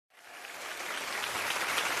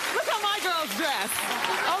my girl's dress.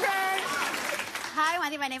 Okay? Hi,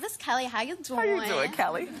 Wendy. My name is Kelly. How you doing? How you doing,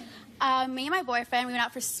 Kelly? Me and my boyfriend, we went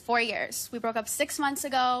out for 4 years. We broke up 6 months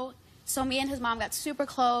ago. So me and his mom got super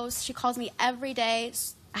close. She calls me every day.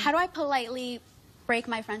 How do I politely break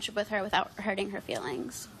my friendship with her without hurting her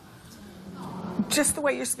feelings? Just the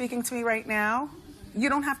way you're speaking to me right now, you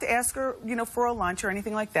don't have to ask her, you know, for a lunch or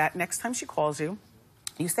anything like that. Next time she calls you,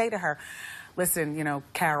 you say to her, listen, you know,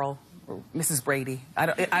 Carol, or Mrs. Brady, I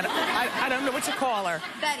don't know what you call her.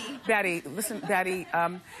 Betty. Betty, listen, Betty,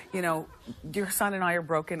 you know, your son and I are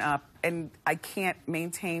broken up, and I can't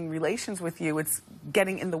maintain relations with you. It's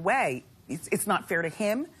getting in the way. It's not fair to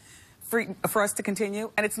him for us to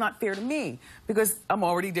continue, and it's not fair to me because I'm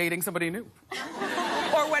already dating somebody new.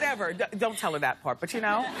 Or whatever. Don't tell her that part, but you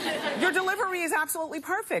know, your delivery is absolutely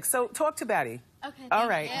perfect. So talk to Betty. Okay. All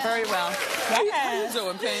right. You. Very well. Yes. How you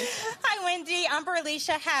doing, Pink? Hi, Wendy. I'm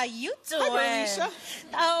Berlicia. How you doing? Hi, Berlicia.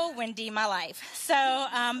 Oh, Wendy, my life. So,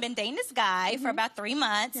 been dating this guy for about 3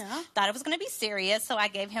 months. Yeah. Thought it was going to be serious, so I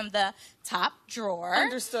gave him the top drawer.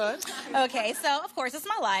 Understood. Okay, so of course it's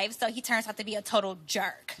my life, so he turns out to be a total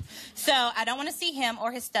jerk. So I don't want to see him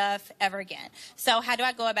or his stuff ever again. So how do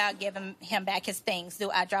I go about giving him back his things? Do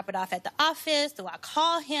I drop it off at the office? Do I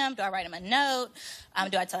call him? Do I write him a note?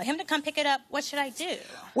 Do I tell him to come pick it up? What should I do?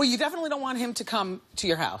 Well, you definitely don't want him to come to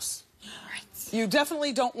your house. Right. You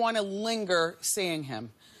definitely don't want to linger seeing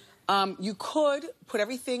him. You could put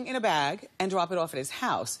everything in a bag and drop it off at his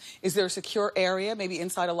house. Is there a secure area, maybe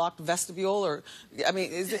inside a locked vestibule? Or, I mean,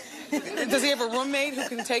 does he have a roommate who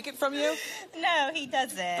can take it from you? No, he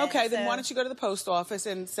doesn't. Okay, then why don't you go to the post office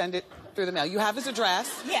and send it through the mail? You have his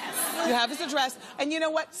address. Yes. You have his address. And you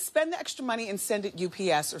know what? Spend the extra money and send it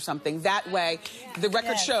UPS or something. That way, the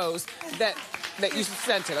record shows that you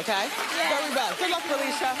sent it, okay? Yes. Very well. Good luck,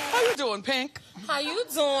 Felicia. How you doing, Pink? How you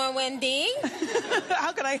doing, Wendy?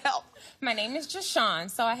 How can I help? My name is Jashawn.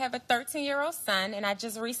 So I have a 13-year-old son, and I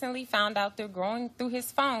just recently found out through going through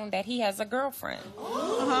his phone that he has a girlfriend.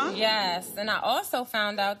 Uh-huh. Yes, and I also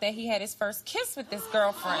found out that he had his first kiss with this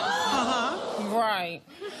girlfriend. Uh-huh. Right.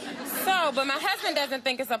 So, but my husband doesn't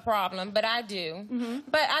think it's a problem, but I do. Mm-hmm.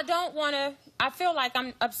 But I don't want to... I feel like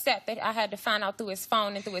I'm upset that I had to find out through his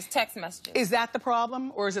phone and through his text messages. Is that the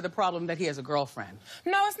problem, or is it the problem that he has a girlfriend?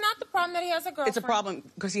 No, it's not the problem that he has a girlfriend. It's a problem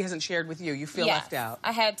because he hasn't shared with you. You feel left out.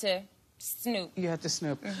 I had to snoop. You had to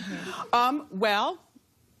snoop. Mm-hmm. Well,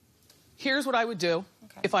 here's what I would do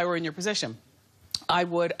if I were in your position. I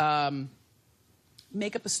would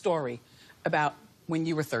make up a story about when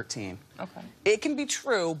you were 13. Okay. It can be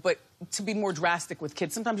true, but to be more drastic with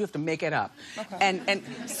kids, sometimes you have to make it up. Okay. And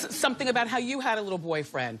something about how you had a little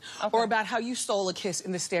boyfriend, or about how you stole a kiss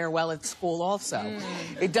in the stairwell at school also.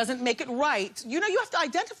 It doesn't make it right. You know, you have to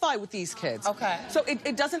identify with these kids. Okay. So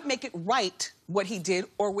it doesn't make it right what he did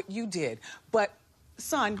or what you did. But,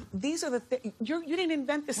 son, these are the things. You didn't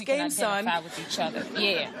invent this game, son. We can identify with each other.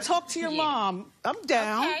 Yeah. Talk to your mom. I'm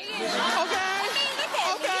down. Okay, yeah.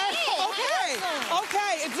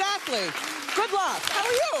 Okay, exactly. Good luck. How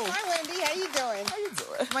are you? Hi, Wendy. How you doing? How you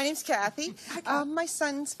doing? My name's Kathy. My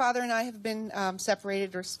son's father and I have been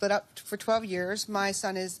separated or split up for 12 years. My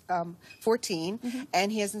son is 14,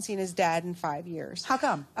 and he hasn't seen his dad in 5 years. How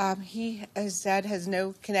come? His dad has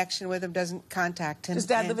no connection with him, doesn't contact him. Does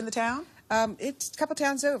Dad live in the town? It's a couple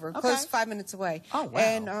towns over, close 5 minutes away. Oh, wow.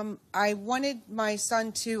 And I wanted my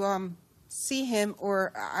son to see him,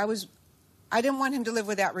 or I didn't want him to live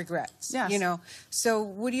without regrets. Yes. You know. So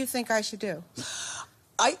what do you think I should do?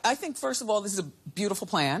 I think, first of all, this is a beautiful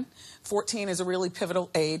plan. 14 is a really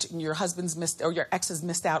pivotal age, and your husband's missed, or your ex has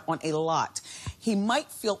missed out on a lot. He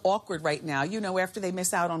might feel awkward right now. You know, after they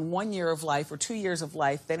miss out on 1 year of life or 2 years of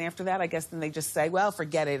life, then after that, I guess, then they just say, well,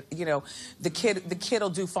 forget it. You know, the kid will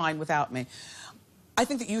do fine without me. I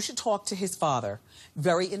think that you should talk to his father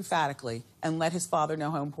very emphatically and let his father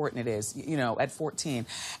know how important it is, you know, at 14.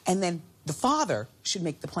 And then the father should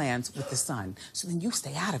make the plans with the son. So then you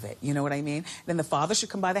stay out of it, you know what I mean? Then the father should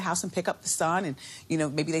come by the house and pick up the son, and, you know,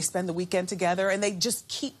 maybe they spend the weekend together, and they just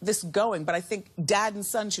keep this going. But I think dad and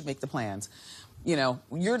son should make the plans. You know,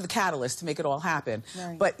 you're the catalyst to make it all happen.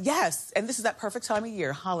 Right. But yes, and this is that perfect time of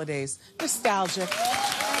year, holidays, nostalgic.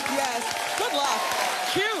 Yes, good luck.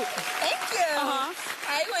 Cute. Thank you.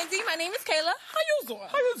 Hi, Wendy. My name is Kayla. How you doing?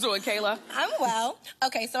 How you doing, Kayla? I'm well.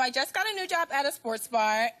 Okay, so I just got a new job at a sports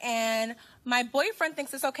bar, and my boyfriend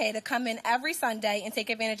thinks it's okay to come in every Sunday and take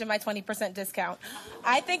advantage of my 20% discount.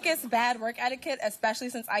 I think it's bad work etiquette, especially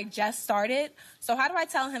since I just started. So how do I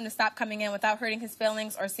tell him to stop coming in without hurting his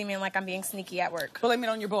feelings or seeming like I'm being sneaky at work? Blame it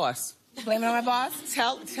on your boss. Blame it on my boss?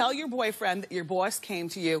 Tell your boyfriend that your boss came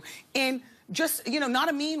to you in just, you know, not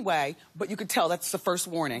a mean way, but you could tell that's the first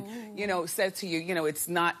warning. You know, said to you, you know, it's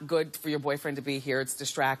not good for your boyfriend to be here. It's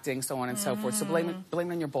distracting, so on and so forth. So blame it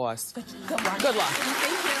on your boss. Good luck.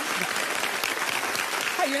 Thank you.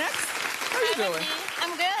 Hey, you're next. How you doing?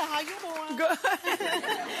 I'm good. How you doing? Good.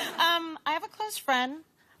 I have a close friend.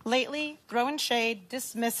 Lately, throwing shade,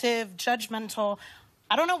 dismissive, judgmental.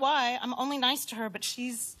 I don't know why. I'm only nice to her, but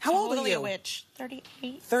she's How old are totally you? a witch.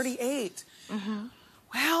 38. 38.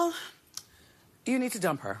 Well, you need to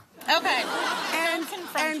dump her. Okay.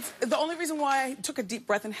 And the only reason why I took a deep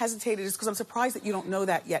breath and hesitated is because I'm surprised that you don't know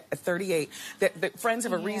that yet at 38, that friends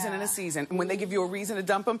have a reason and a season. And when they give you a reason to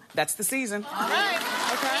dump them, that's the season. All right.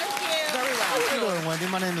 Okay? Thank you. Very well. How you doing, Wendy?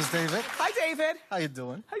 My name is David. Hi, David. How you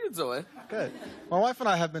doing? How you doing? Good. My wife and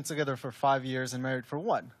I have been together for 5 years and married for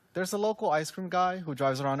 1. There's a local ice cream guy who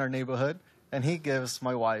drives around our neighborhood, and he gives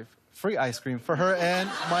my wife free ice cream for her and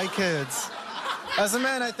my kids. As a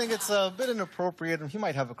man, I think it's a bit inappropriate, and he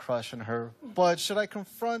might have a crush on her. But should I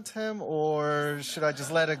confront him, or should I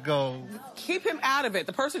just let it go? Keep him out of it.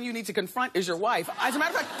 The person you need to confront is your wife. As a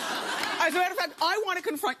matter of fact, I want to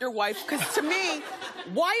confront your wife, because to me,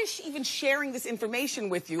 why is she even sharing this information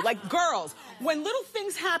with you? Like, girls, when little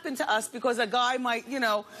things happen to us because a guy might, you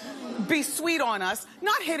know, be sweet on us,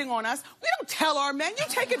 not hitting on us, we don't tell our men. You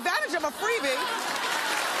take advantage of a freebie.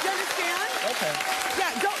 You understand? Okay.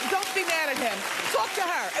 Yeah, don't be mad at him. Talk to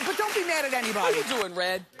her, but don't be mad at anybody. How you doing,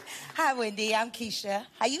 Red? Hi, Wendy. I'm Keisha.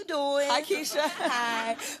 How you doing? Hi, Keisha.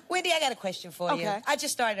 Hi. Wendy, I got a question for you. Okay. I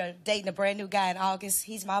just started dating a brand new guy in August.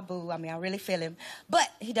 He's my boo. I mean, I really feel him. But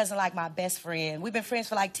he doesn't like my best friend. We've been friends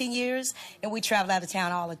for like 10 years, and we travel out of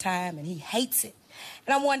town all the time, and he hates it.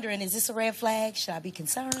 And I'm wondering, is this a red flag? Should I be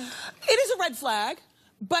concerned? It is a red flag,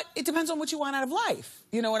 but it depends on what you want out of life.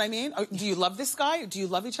 You know what I mean? Do you love this guy? Do you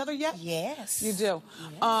love each other yet? Yes. You do?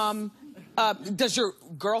 Yes. Does your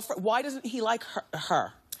girlfriend, why doesn't he like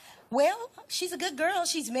her? Well, she's a good girl.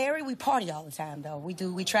 She's married. We party all the time, though.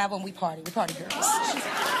 We travel and we party. We're party girls.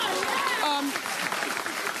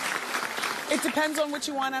 It depends on what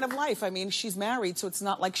you want out of life. I mean, she's married, so it's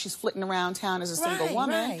not like she's flitting around town as a single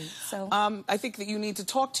woman. Right. So, I think that you need to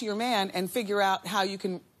talk to your man and figure out how you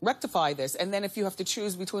can rectify this. And then if you have to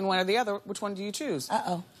choose between one or the other, which one do you choose?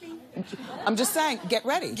 uh-oh. I'm just saying, get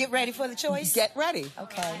ready. Get ready for the choice? Get ready.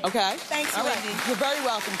 Okay. Okay? Thanks, All right. Wendy. You're very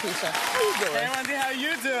welcome, Keisha. How you doing? Hey, Wendy, how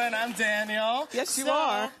you doing? I'm Daniel. Yes, you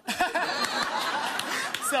are.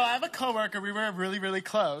 So I have a coworker. We were really, really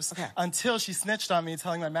close until she snitched on me,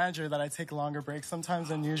 telling my manager that I take longer breaks sometimes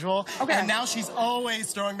than usual. Okay. And now she's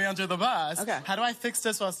always throwing me under the bus. Okay. How do I fix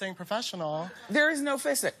this while staying professional? There's no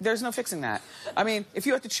fixing that. I mean, if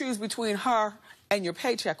you have to choose between her and your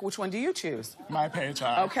paycheck, which one do you choose? My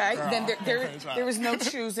paycheck. Okay, Girl, then my paycheck. there is no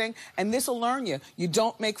choosing, and this will learn you. You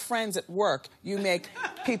don't make friends at work. You make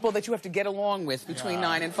people that you have to get along with between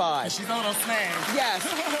 9 and 5. She's a little snake. Yes.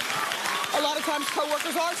 A lot of times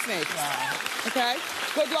coworkers are snakes. Yeah. Okay?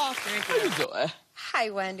 Good luck. How you doing? Hi,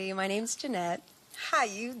 Wendy. My name's Jeanette. How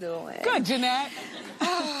you doing? Good, Jeanette.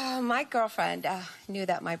 My girlfriend knew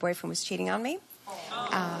that my boyfriend was cheating on me.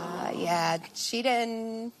 Yeah, she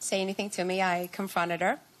didn't say anything to me. I confronted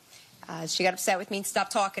her. She got upset with me and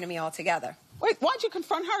stopped talking to me altogether. Wait, why'd you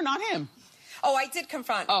confront her, not him? Oh, I did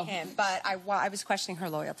confront him, but I was questioning her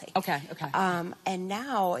loyalty. Okay. And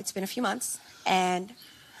now it's been a few months, and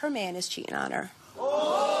her man is cheating on her.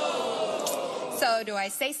 So do I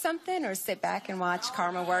say something or sit back and watch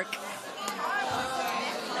karma work?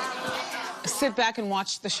 Sit back and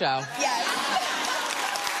watch the show. Yes.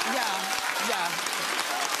 Yeah.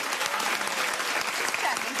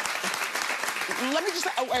 Let me just...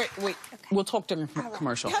 Oh, wait. Okay. We'll talk during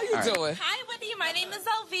commercial. How you doing? Hi, Wendy. My name is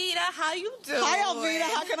Alvita. How you doing? Hi, Alvita.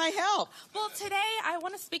 How can I help? Well, today I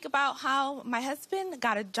want to speak about how my husband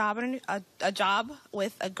got a job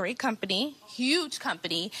with a great company, huge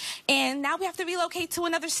company, and now we have to relocate to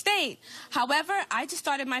another state. However, I just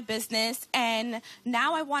started my business, and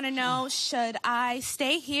now I want to know, should I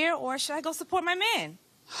stay here or should I go support my man?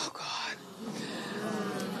 Oh, God.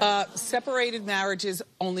 Separated marriages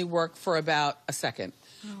only work for about a second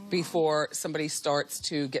before somebody starts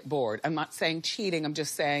to get bored. I'm not saying cheating. I'm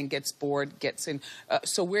just saying gets bored, gets in.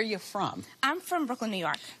 So where are you from? I'm from Brooklyn, New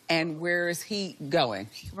York. And where is he going?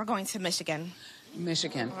 We're going to Michigan.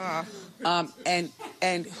 Michigan.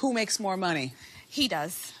 And who makes more money? He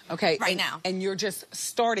does. Okay. Right now. And you're just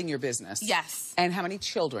starting your business? Yes. And how many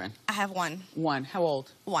children? I have one. One. How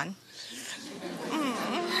old? 1.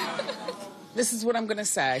 This is what I'm going to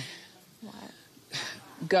say. What?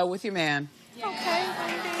 Go with your man. Okay,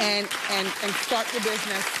 Wendy. And start your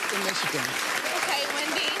business in Michigan. Okay,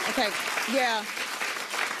 Wendy. Okay, yeah.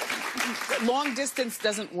 long distance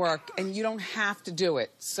doesn't work, and you don't have to do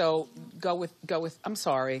it. So go with. I'm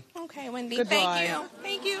sorry. Okay, Wendy. Goodbye.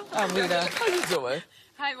 Thank you. Rita, how you doing?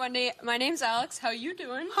 Hi, Wendy. My name's Alex. How you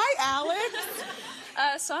doing? Hi,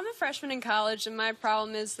 Alex. So I'm a freshman in college, and my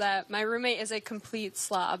problem is that my roommate is a complete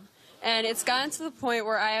slob. And it's gotten to the point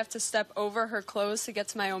where I have to step over her clothes to get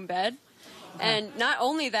to my own bed. And not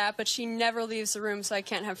only that, but she never leaves the room, so I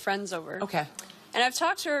can't have friends over. Okay. And I've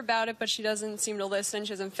talked to her about it, but she doesn't seem to listen. She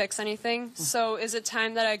doesn't fix anything. So is it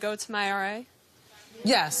time that I go to my RA?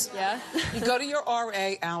 Yes. Yeah? You go to your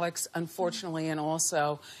RA, Alex, unfortunately, and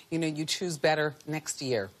also, you choose better next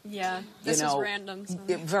year. Yeah. This is random. So.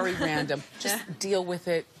 Very random. Just deal with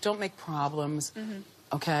it. Don't make problems.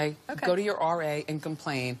 Okay? Go to your RA and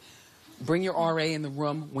complain. Bring your RA in the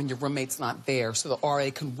room when your roommate's not there so the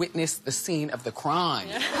RA can witness the scene of the crime.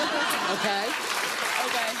 Yeah. Okay?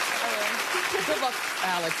 Okay. All right. Good luck,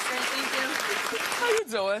 Alex. Great, thank you. How you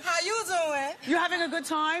doing? How you doing? You having a good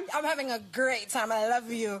time? I'm having a great time. I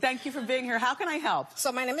love you. Thank you for being here. How can I help?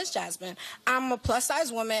 So my name is Jasmine. I'm a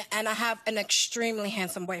plus-size woman, and I have an extremely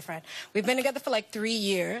handsome boyfriend. We've been together for like 3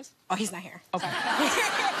 years. Oh, he's not here. Okay.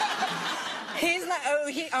 He's not.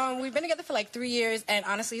 We've been together for like 3 years, and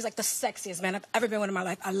honestly, he's like the sexiest man I've ever been with in my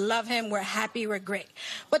life. I love him. We're happy. We're great.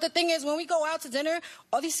 But the thing is, when we go out to dinner,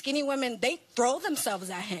 all these skinny women, they throw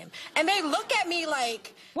themselves at him, and they look at me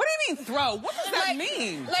like. What do you mean throw? What does that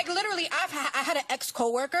mean? Like literally, I had an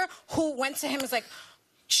ex-coworker who went to him and was like,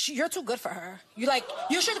 "You're too good for her.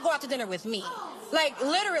 You should go out to dinner with me." Like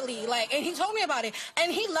literally, and he told me about it,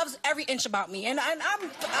 and he loves every inch about me, and I get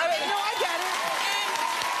it.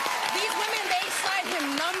 And these women, they slide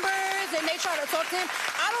him numbers and they try to talk to him.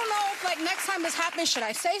 I don't know if next time this happens, should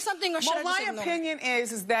I say something or should I just ignore? My opinion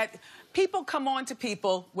is that people come on to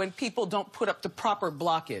people when people don't put up the proper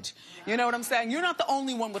blockage. You know what I'm saying? You're not the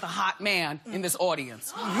only one with a hot man in this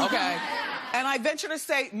audience, okay? And I venture to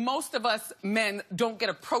say most of us men don't get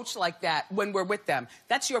approached like that when we're with them.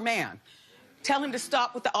 That's your man. Tell him to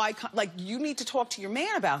stop with the eye contact. You need to talk to your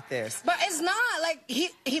man about this. But it's not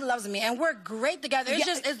he loves me and we're great together.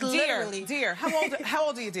 It's literally. Dear, how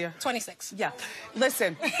old are you, dear? 26. Yeah.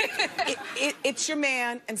 Listen, it's your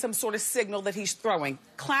man and some sort of signal that he's throwing.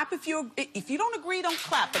 Clap if you don't agree, don't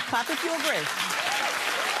clap, but clap if you agree.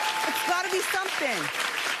 It's got to be something.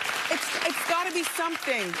 It's got to be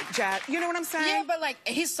something, Jad. You know what I'm saying? Yeah, but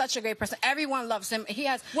he's such a great person. Everyone loves him. He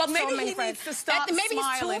has so many he friends. Needs to stop maybe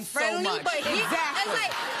smiling he's too friendly, so much. but Exactly.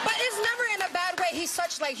 but it's never in a bad way. He's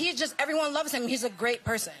such he's just everyone loves him. He's a great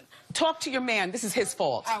person. Talk to your man. This is his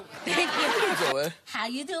fault. Oh, thank you. How you doing? How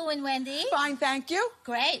you doing, Wendy? Fine, thank you.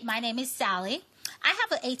 Great. My name is Sally. I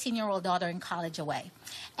have an 18-year-old daughter in college away,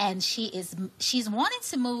 and she's wanting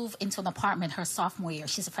to move into an apartment her sophomore year.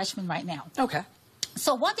 She's a freshman right now. Okay.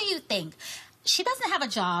 So what do you think? She doesn't have a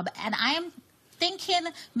job, and I am thinking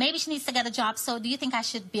maybe she needs to get a job. So do you think I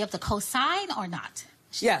should be able to co-sign or not?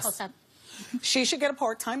 Yes. She should get a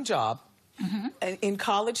part-time job. In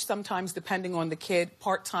college, sometimes, depending on the kid,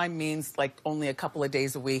 part-time means only a couple of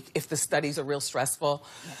days a week if the studies are real stressful.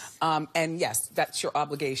 Yes. And yes, that's your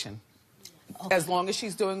obligation. Okay. As long as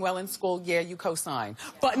she's doing well in school, yeah, you co-sign.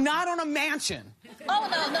 But not on a mansion. Oh,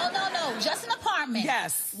 no. Just an apartment.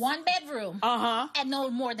 Yes. 1 bedroom. Uh-huh. And no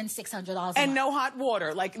more than $600 a month. And no hot water.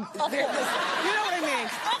 You know what I mean?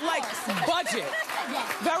 Budget.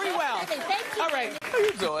 Yes. Very well. Okay, thank you. All right. How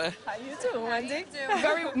you doing? How you doing, Wendy?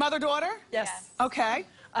 Mother-daughter? Yes. Okay.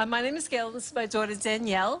 My name is Gail. This is my daughter,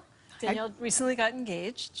 Danielle. Danielle recently got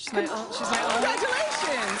engaged. She's my only...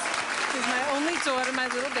 Congratulations. She's my only daughter, my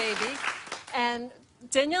little baby. And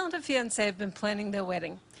Danielle and her fiancé have been planning their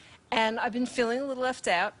wedding. And I've been feeling a little left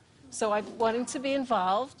out, so I'm wanting to be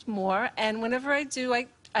involved more. And whenever I do, I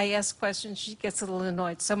ask questions, she gets a little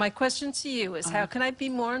annoyed. So my question to you is, how can I be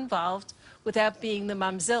more involved without being the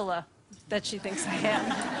momzilla that she thinks I am?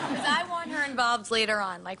 Because I want her involved later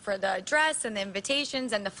on, for the dress and the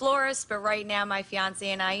invitations and the florist. But right now, my fiance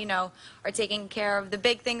and I, are taking care of the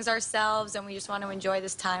big things ourselves, and we just want to enjoy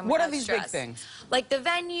this time without What are these stress. big things? Like the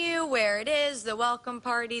venue, where it is, the welcome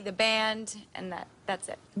party, the band, and that's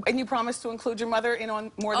it. And you promise to include your mother in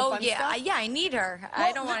on more of the fun stuff? Yeah, I need her. Well,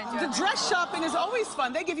 I don't want to do it. The dress shopping is always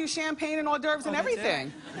fun. They give you champagne and hors d'oeuvres and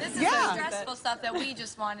everything. This is the stressful stuff that we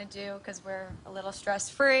just want to do because we're a little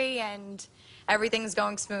stress-free and everything's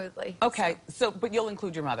going smoothly. Okay, but you'll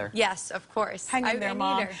include your mother? Yes, of course. Hang in there,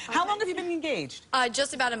 Mom. Need her. How long have you been engaged?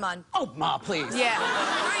 Just about a month. Oh, Ma, please. Yeah.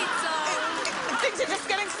 Right, so... Things are just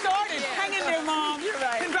getting started. Yeah. Hang in there, Mom. You're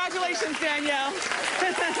right. Congratulations, Danielle.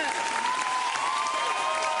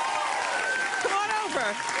 Come on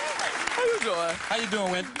over. How you doing? How you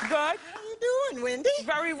doing, Wendy? Good. How you doing? doing, Wendy?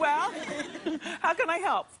 Very well. How can I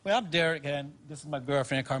help? Well, I'm Derek, and this is my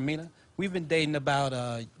girlfriend, Carmina. We've been dating about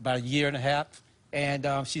a year and a half, and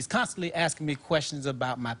she's constantly asking me questions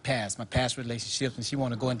about my past relationships, and she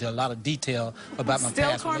wants to go into a lot of detail about my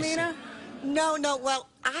past relationship. No, well,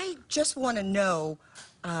 I just want to know,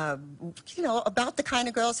 about the kind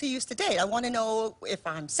of girls he used to date. I want to know if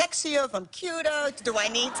I'm sexier, if I'm cuter, do I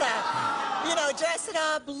need to, dress it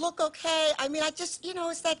up, look okay? I mean, I just,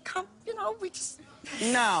 it's that, we just...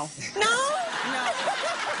 No. No?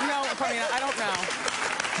 No, Carmina, I don't know.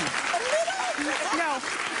 No.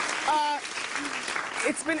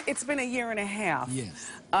 It's been a year and a half. Yes.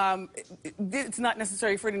 It's not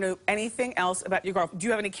necessary for you to know anything else about your girlfriend. Do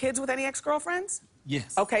you have any kids with any ex-girlfriends?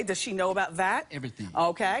 Yes. Okay, does she know about that? Everything.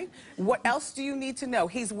 Okay. What else do you need to know?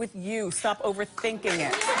 He's with you. Stop overthinking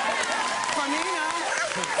it. Carmina,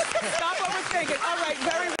 stop overthinking. All right,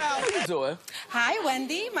 very well. How you doing? Hi,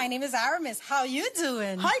 Wendy. My name is Aramis. How you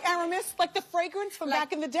doing? Hi, Aramis. Like the fragrance from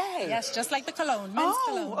back in the day. Yes, just like the cologne, men's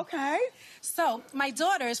cologne. Okay. So, my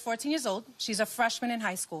daughter is 14 years old. She's a freshman in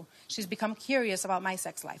high school. She's become curious about my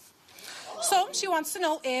sex life. So, she wants to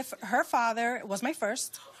know if her father was my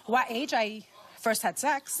first, what age I first had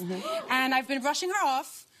sex, and I've been brushing her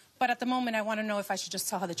off, but at the moment I want to know if I should just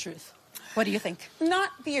tell her the truth. What do you think? Not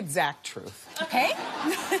the exact truth. Okay.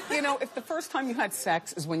 If the first time you had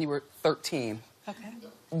sex is when you were 13, okay,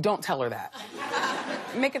 don't tell her that.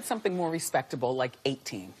 Make it something more respectable, like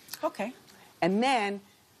 18. Okay. And then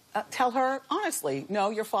tell her, honestly, no,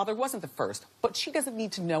 your father wasn't the first, but she doesn't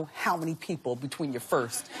need to know how many people between your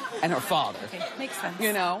first and her father. Okay, makes sense.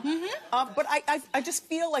 But I just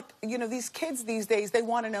feel like, these kids these days, they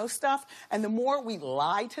want to know stuff, and the more we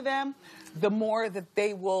lie to them, the more that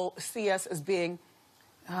they will see us as being...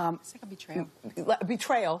 it's like a betrayal.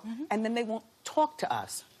 Betrayal, and then they won't talk to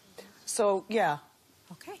us. So, yeah.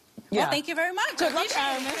 Okay. Yeah. Well, thank you very much. Good luck,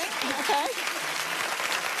 Aramis. Okay.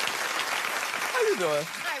 How you doing?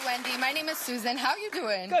 Hi, Wendy. My name is Susan. How you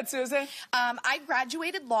doing? Good, Susan. I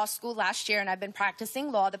graduated law school last year, and I've been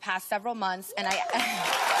practicing law the past several months, and I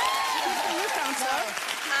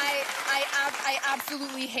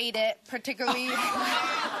absolutely hate it, particularly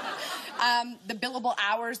the billable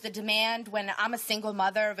hours, the demand when I'm a single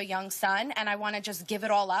mother of a young son, and I want to just give it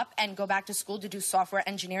all up and go back to school to do software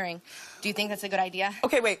engineering. Do you think that's a good idea?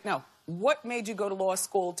 Okay, wait, no. What made you go to law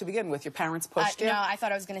school to begin with? Your parents pushed you? No, I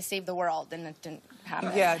thought I was going to save the world, and it didn't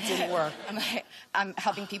happen. Yeah, it didn't work. I'm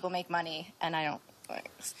helping people make money, and I don't...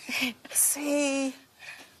 See,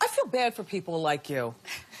 I feel bad for people like you.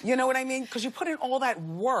 You know what I mean? Because you put in all that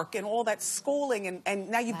work and all that schooling, and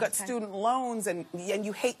now you've got student loans, and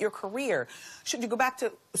you hate your career. Should you go back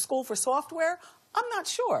to school for software? I'm not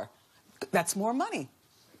sure. That's more money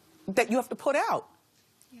that you have to put out.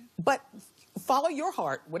 Yeah. But follow your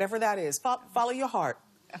heart, whatever that is. Follow your heart.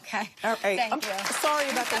 Okay. All right. Thank I'm you. sorry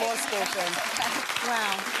about the law school thing.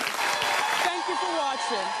 Wow. Thank you for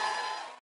watching.